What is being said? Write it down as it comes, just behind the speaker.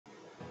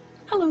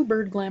Hello,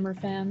 Bird Glamour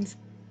fans.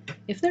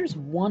 If there's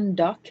one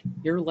duck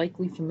you're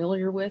likely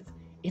familiar with,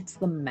 it's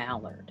the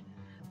mallard.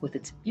 With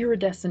its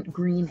iridescent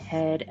green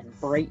head and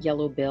bright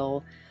yellow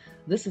bill,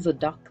 this is a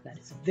duck that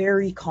is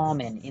very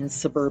common in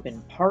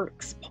suburban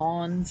parks,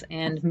 ponds,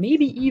 and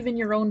maybe even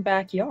your own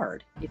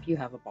backyard if you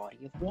have a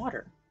body of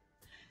water.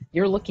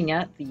 You're looking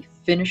at the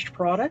finished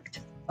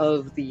product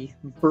of the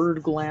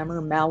Bird Glamour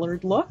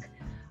Mallard look.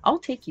 I'll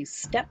take you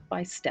step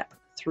by step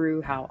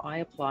through how I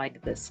applied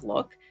this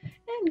look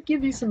and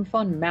give you some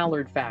fun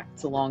mallard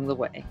facts along the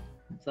way.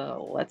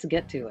 So let's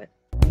get to it.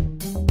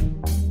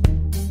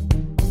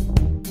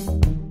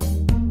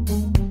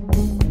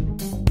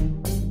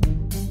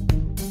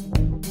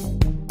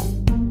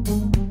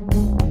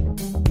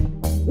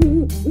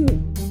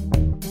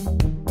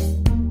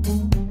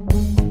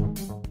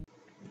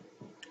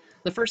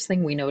 The first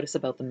thing we notice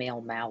about the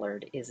male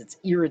mallard is its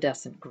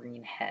iridescent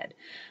green head.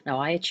 Now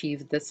I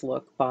achieved this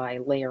look by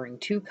layering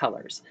two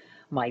colors.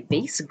 My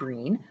base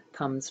green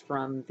comes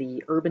from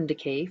the Urban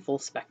Decay Full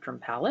Spectrum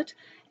palette,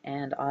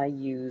 and I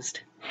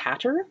used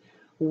Hatter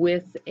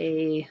with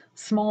a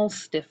small,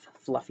 stiff,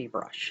 fluffy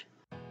brush.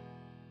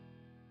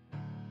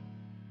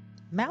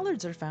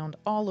 Mallards are found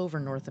all over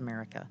North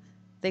America.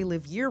 They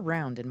live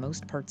year-round in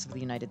most parts of the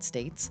United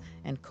States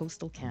and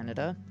coastal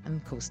Canada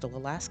and coastal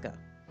Alaska.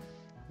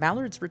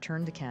 Mallards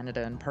return to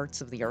Canada and parts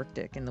of the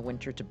Arctic in the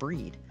winter to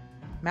breed.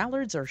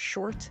 Mallards are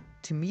short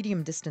to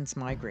medium-distance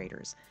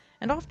migrators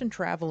and often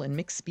travel in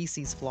mixed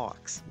species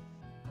flocks.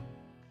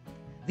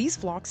 These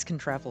flocks can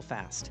travel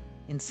fast.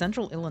 In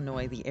central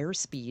Illinois, the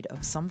airspeed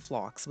of some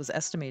flocks was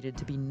estimated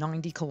to be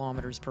 90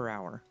 kilometers per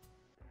hour.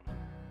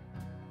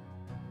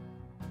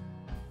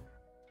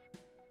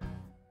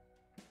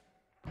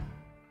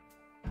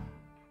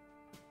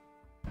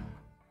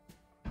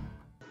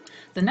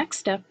 The next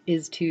step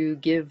is to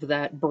give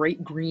that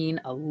bright green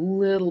a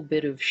little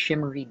bit of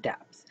shimmery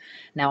depth.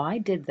 Now I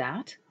did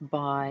that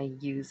by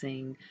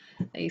using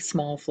a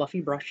small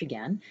fluffy brush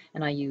again,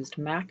 and I used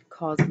MAC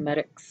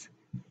Cosmetics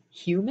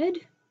Humid,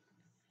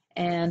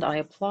 and I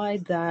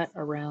applied that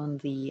around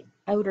the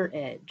outer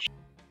edge.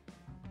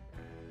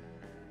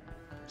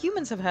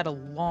 Humans have had a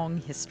long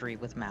history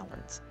with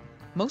mallards.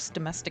 Most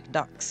domestic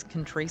ducks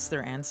can trace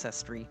their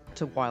ancestry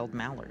to wild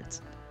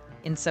mallards.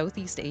 In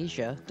Southeast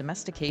Asia,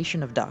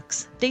 domestication of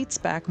ducks dates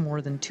back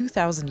more than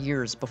 2,000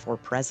 years before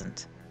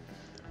present.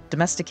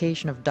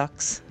 Domestication of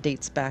ducks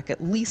dates back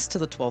at least to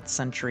the 12th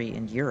century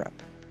in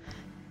Europe.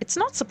 It's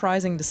not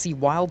surprising to see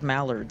wild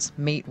mallards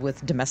mate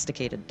with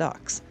domesticated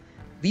ducks.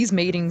 These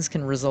matings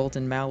can result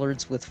in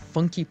mallards with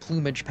funky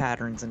plumage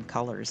patterns and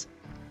colors.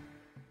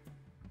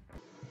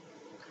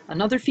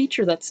 Another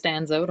feature that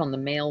stands out on the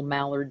male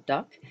mallard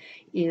duck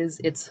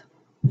is its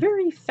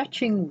very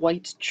fetching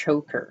white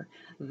choker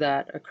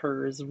that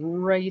occurs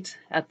right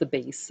at the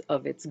base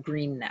of its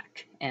green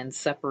neck and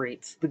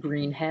separates the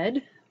green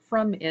head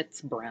from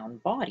its brown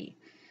body.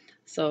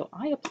 So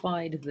I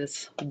applied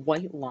this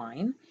white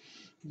line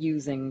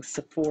using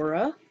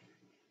Sephora,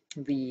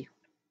 the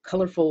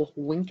colorful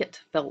Winkett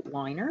felt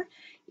liner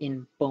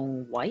in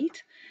bone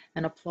white,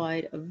 and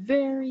applied a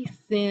very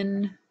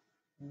thin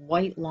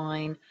white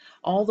line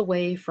all the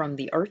way from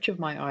the arch of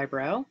my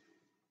eyebrow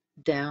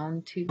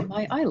down to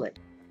my eyelid.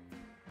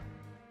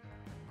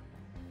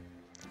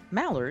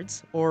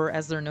 Mallards, or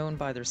as they're known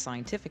by their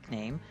scientific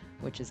name,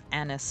 which is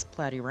Anas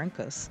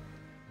platyrhynchus,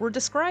 were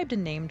described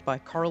and named by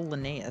Carl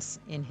Linnaeus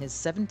in his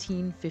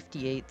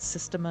 1758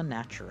 Systema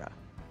Naturae.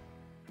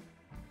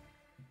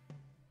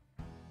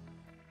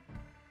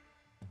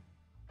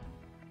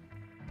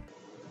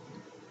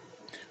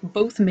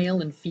 Both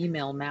male and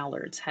female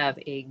mallards have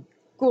a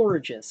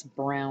gorgeous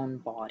brown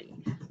body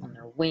on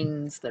their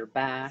wings, their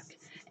back,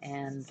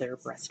 and their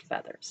breast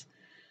feathers.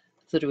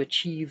 So to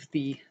achieve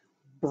the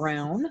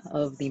brown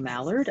of the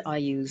mallard, I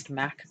used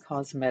MAC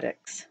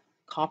Cosmetics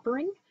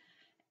Coppering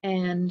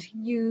and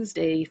used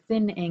a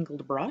thin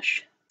angled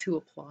brush to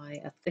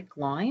apply a thick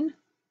line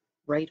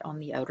right on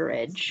the outer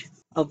edge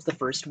of the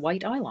first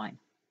white eyeline.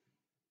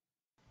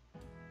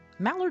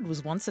 Mallard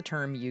was once a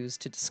term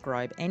used to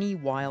describe any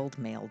wild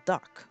male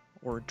duck,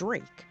 or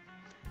drake,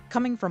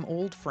 coming from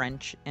Old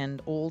French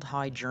and Old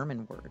High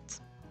German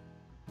words.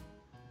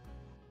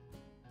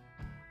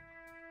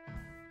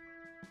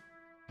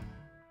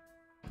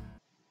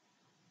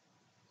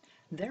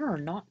 There are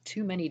not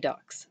too many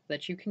ducks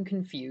that you can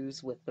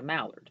confuse with the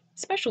mallard,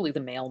 especially the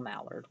male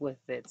mallard with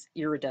its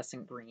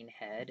iridescent green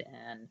head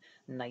and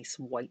nice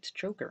white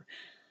choker.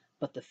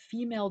 But the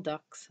female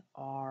ducks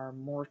are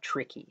more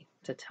tricky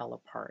to tell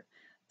apart,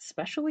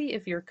 especially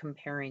if you're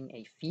comparing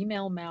a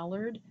female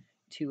mallard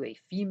to a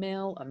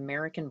female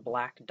American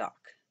black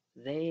duck.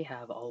 They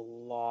have a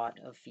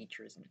lot of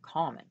features in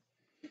common.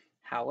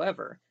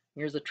 However,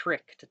 here's a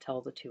trick to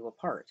tell the two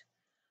apart.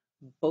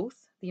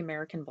 Both the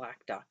American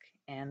black duck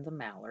and the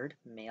mallard,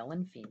 male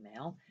and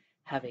female,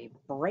 have a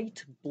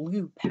bright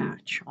blue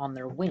patch on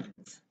their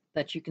wings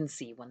that you can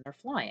see when they're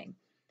flying.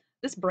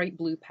 This bright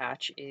blue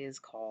patch is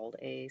called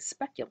a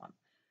speculum.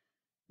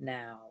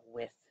 Now,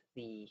 with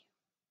the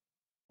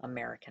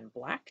American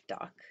black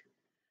duck,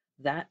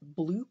 That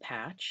blue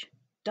patch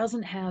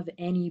doesn't have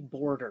any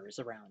borders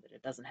around it.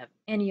 It doesn't have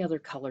any other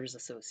colors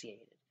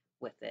associated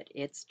with it.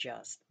 It's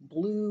just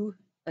blue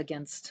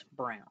against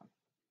brown.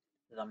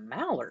 The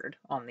mallard,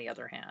 on the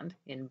other hand,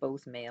 in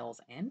both males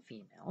and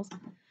females,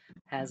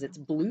 has its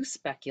blue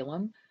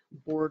speculum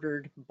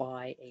bordered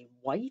by a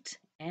white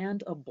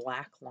and a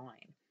black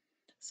line.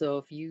 So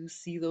if you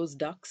see those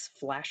ducks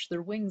flash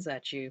their wings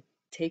at you,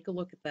 take a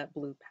look at that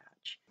blue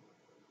patch.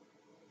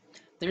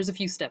 There's a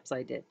few steps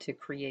I did to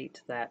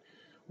create that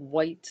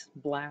white,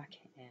 black,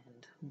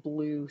 and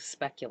blue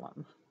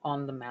speculum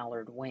on the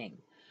mallard wing.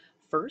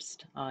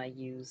 First, I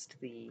used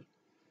the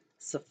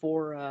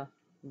Sephora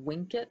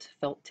Winkit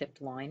felt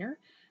tipped liner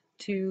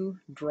to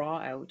draw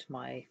out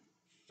my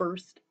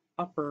first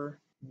upper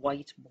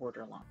white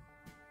borderline.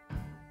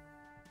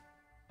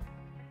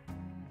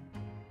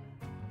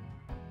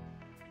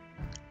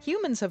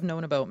 Humans have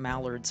known about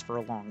mallards for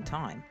a long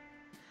time.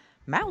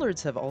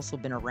 Mallards have also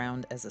been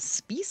around as a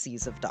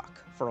species of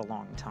duck for a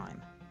long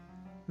time.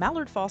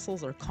 Mallard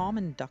fossils are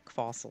common duck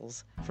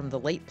fossils from the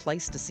late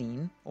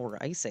Pleistocene, or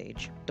Ice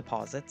Age,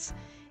 deposits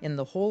in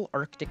the whole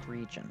Arctic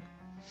region.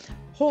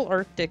 Whole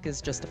Arctic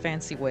is just a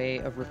fancy way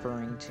of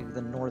referring to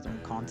the northern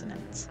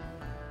continents.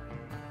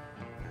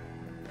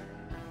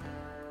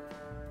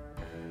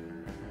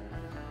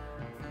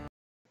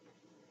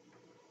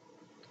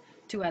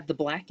 To add the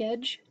black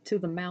edge to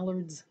the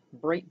mallard's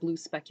bright blue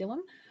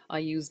speculum, I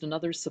used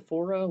another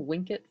Sephora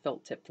Winkit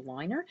felt tipped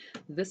liner.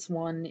 This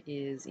one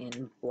is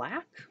in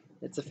black.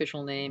 Its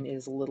official name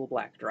is Little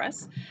Black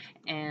Dress,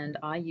 and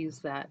I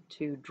used that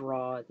to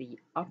draw the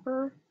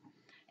upper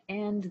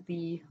and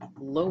the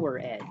lower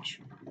edge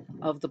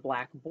of the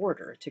black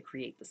border to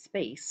create the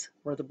space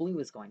where the blue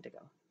is going to go.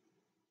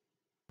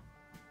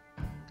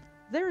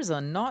 There's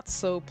a not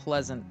so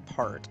pleasant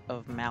part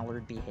of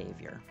mallard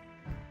behavior.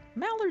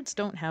 Mallards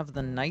don't have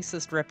the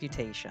nicest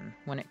reputation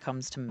when it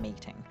comes to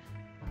mating.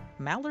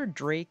 Mallard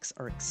drakes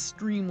are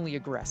extremely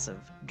aggressive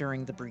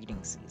during the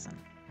breeding season.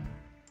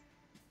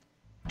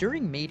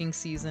 During mating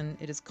season,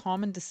 it is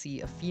common to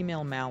see a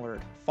female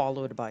mallard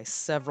followed by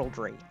several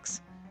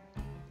drakes.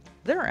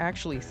 There are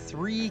actually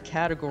 3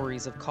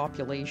 categories of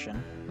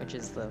copulation, which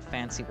is the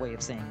fancy way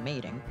of saying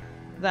mating,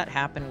 that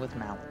happen with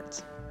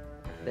mallards.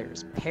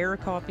 There's pair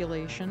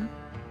copulation,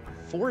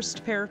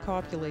 forced pair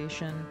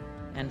copulation,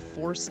 and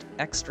forced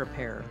extra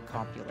pair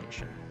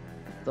copulation.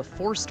 The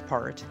forced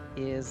part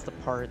is the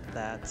part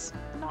that's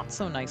not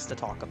so nice to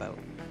talk about.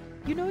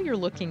 You know you're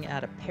looking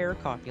at a pair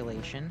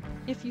copulation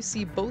if you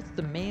see both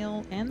the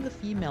male and the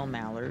female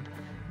mallard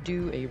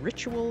do a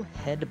ritual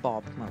head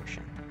bob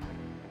motion.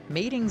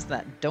 Matings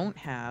that don't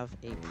have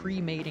a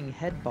pre-mating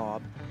head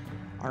bob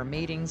are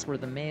matings where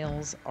the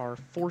males are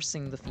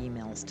forcing the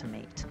females to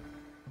mate.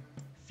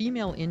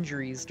 Female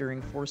injuries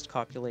during forced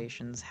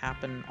copulations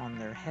happen on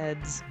their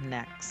heads,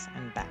 necks,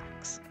 and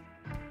backs.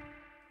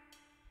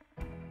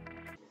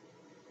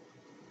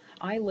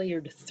 I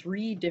layered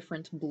 3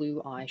 different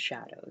blue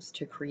eyeshadows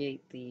to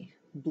create the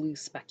blue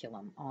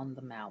speculum on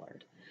the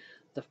mallard.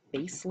 The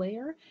base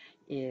layer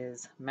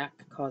is MAC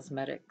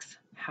Cosmetics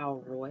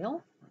How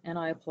Royal, and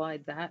I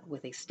applied that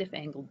with a stiff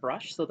angled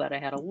brush so that I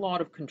had a lot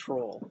of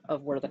control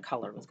of where the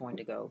color was going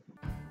to go.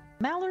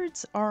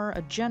 Mallards are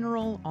a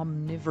general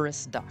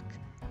omnivorous duck.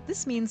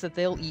 This means that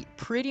they'll eat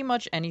pretty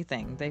much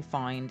anything they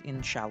find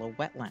in shallow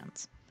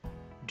wetlands.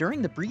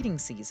 During the breeding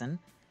season,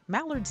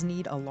 mallards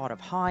need a lot of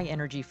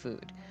high-energy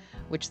food,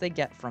 which they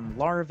get from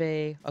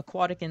larvae,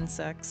 aquatic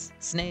insects,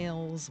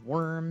 snails,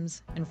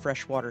 worms, and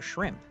freshwater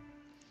shrimp.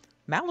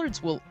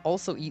 Mallards will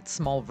also eat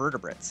small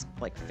vertebrates,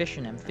 like fish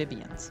and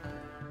amphibians.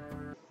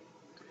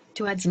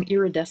 To add some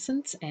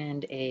iridescence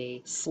and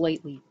a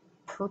slightly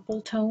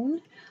purple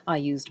tone, I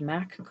used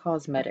MAC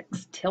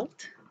Cosmetics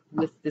Tilt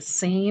with the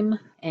same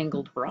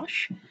angled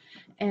brush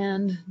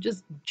and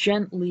just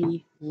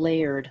gently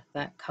layered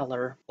that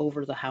color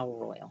over the How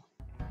Royal.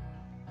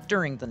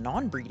 During the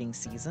non-breeding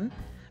season,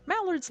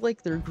 mallards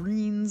like their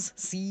greens,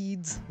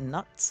 seeds,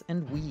 nuts,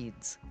 and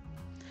weeds.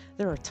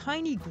 There are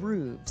tiny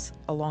grooves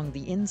along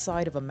the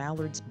inside of a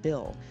mallard's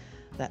bill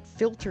that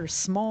filter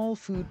small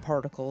food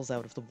particles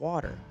out of the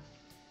water.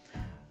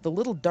 The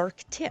little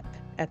dark tip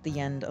at the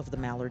end of the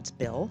mallard's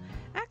bill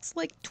acts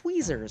like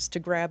tweezers to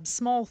grab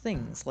small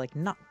things like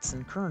nuts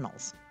and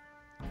kernels.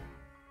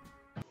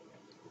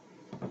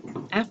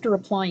 After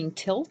applying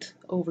Tilt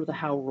over the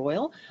How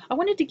Royal, I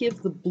wanted to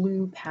give the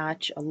blue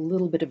patch a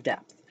little bit of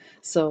depth.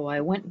 So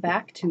I went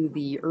back to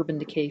the Urban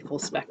Decay Full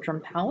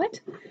Spectrum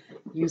palette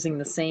using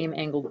the same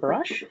angled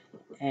brush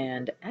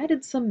and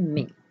added some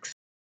minks.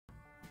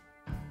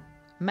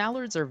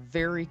 Mallards are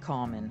very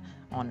common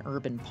on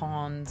urban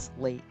ponds,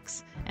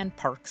 lakes, and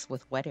parks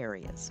with wet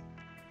areas.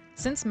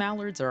 Since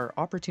mallards are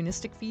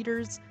opportunistic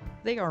feeders,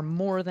 they are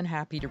more than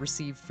happy to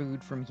receive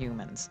food from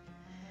humans.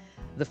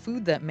 The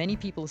food that many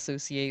people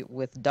associate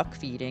with duck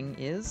feeding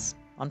is,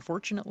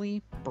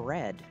 unfortunately,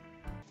 bread.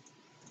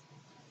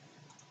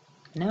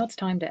 Now it's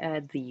time to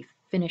add the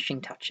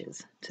finishing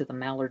touches to the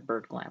Mallard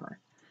Bird Glamour.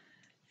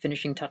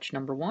 Finishing touch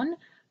number 1,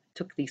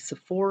 Took the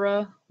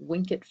Sephora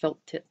Winkett felt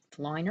tipped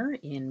liner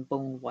in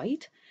bone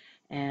white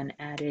and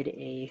added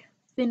a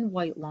thin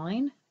white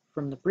line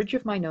from the bridge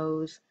of my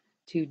nose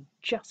to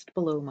just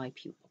below my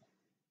pupil.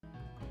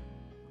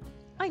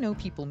 I know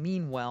people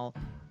mean well,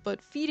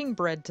 but feeding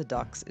bread to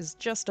ducks is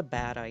just a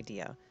bad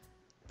idea.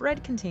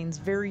 Bread contains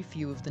very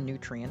few of the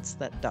nutrients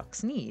that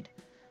ducks need.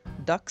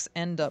 Ducks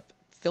end up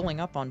filling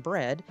up on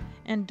bread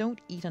and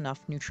don't eat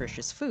enough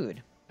nutritious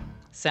food.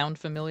 Sound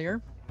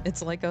familiar?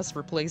 It's like us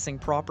replacing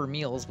proper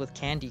meals with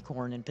candy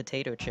corn and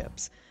potato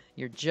chips.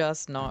 You're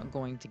just not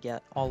going to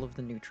get all of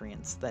the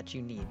nutrients that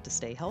you need to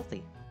stay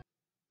healthy.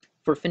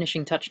 For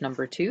finishing touch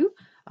number 2,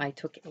 I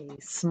took a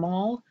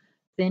small,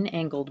 thin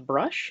angled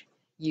brush,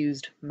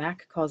 used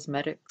MAC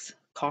Cosmetics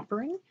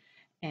coppering,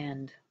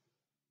 and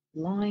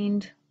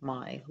lined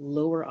my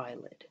lower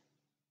eyelid,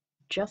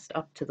 just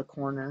up to the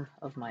corner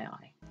of my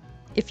eye.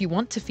 If you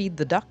want to feed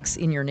the ducks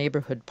in your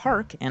neighborhood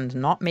park and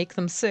not make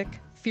them sick,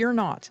 fear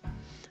not.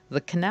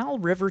 The Canal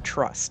River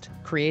Trust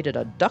created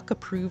a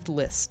duck-approved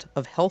list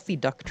of healthy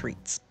duck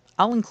treats.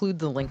 I'll include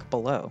the link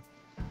below.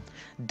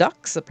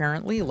 Ducks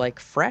apparently like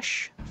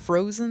fresh,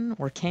 frozen,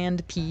 or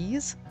canned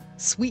peas,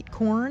 sweet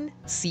corn,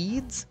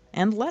 seeds,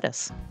 and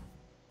lettuce.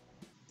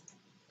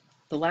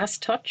 The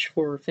last touch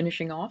for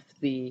finishing off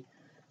the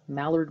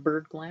Mallard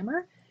Bird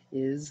Glamour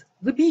is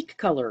the beak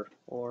color,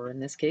 or in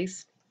this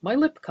case, my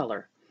lip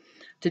color.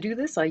 To do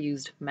this, I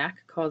used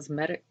MAC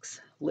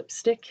Cosmetics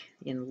lipstick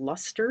in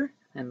Luster,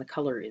 and the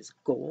color is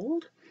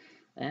gold.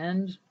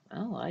 And,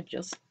 well, I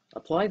just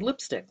applied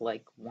lipstick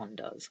like one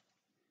does.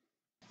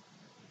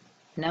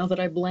 Now that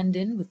I blend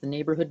in with the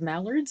neighborhood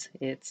mallards,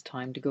 it's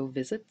time to go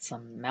visit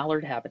some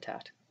mallard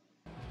habitat.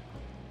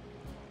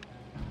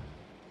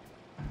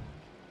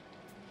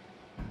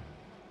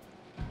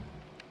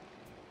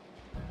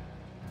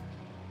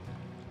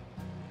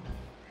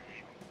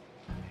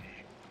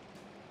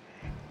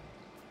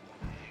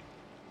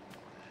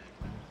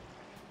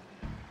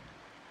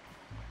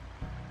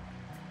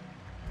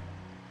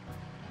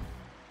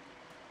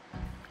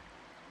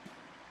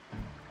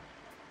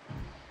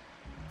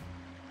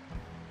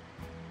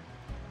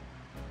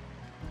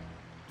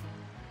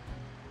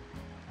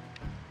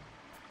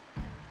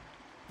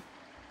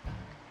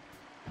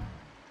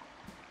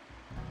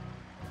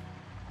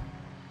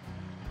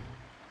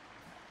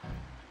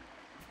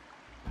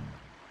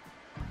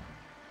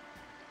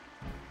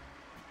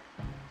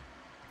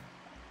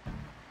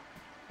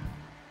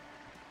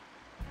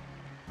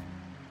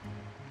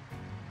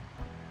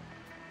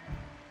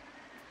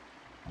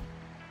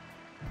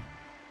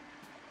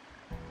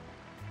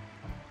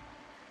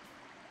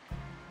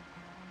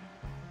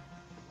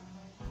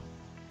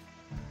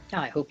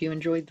 I hope you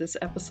enjoyed this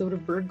episode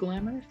of Bird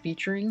Glamour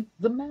featuring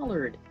the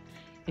mallard.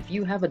 If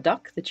you have a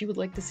duck that you would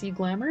like to see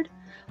glamoured,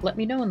 let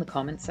me know in the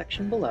comments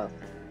section below.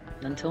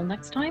 Until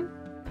next time,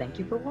 thank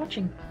you for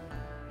watching.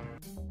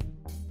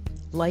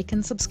 Like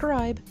and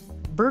subscribe.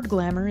 Bird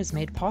Glamour is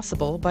made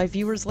possible by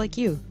viewers like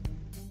you.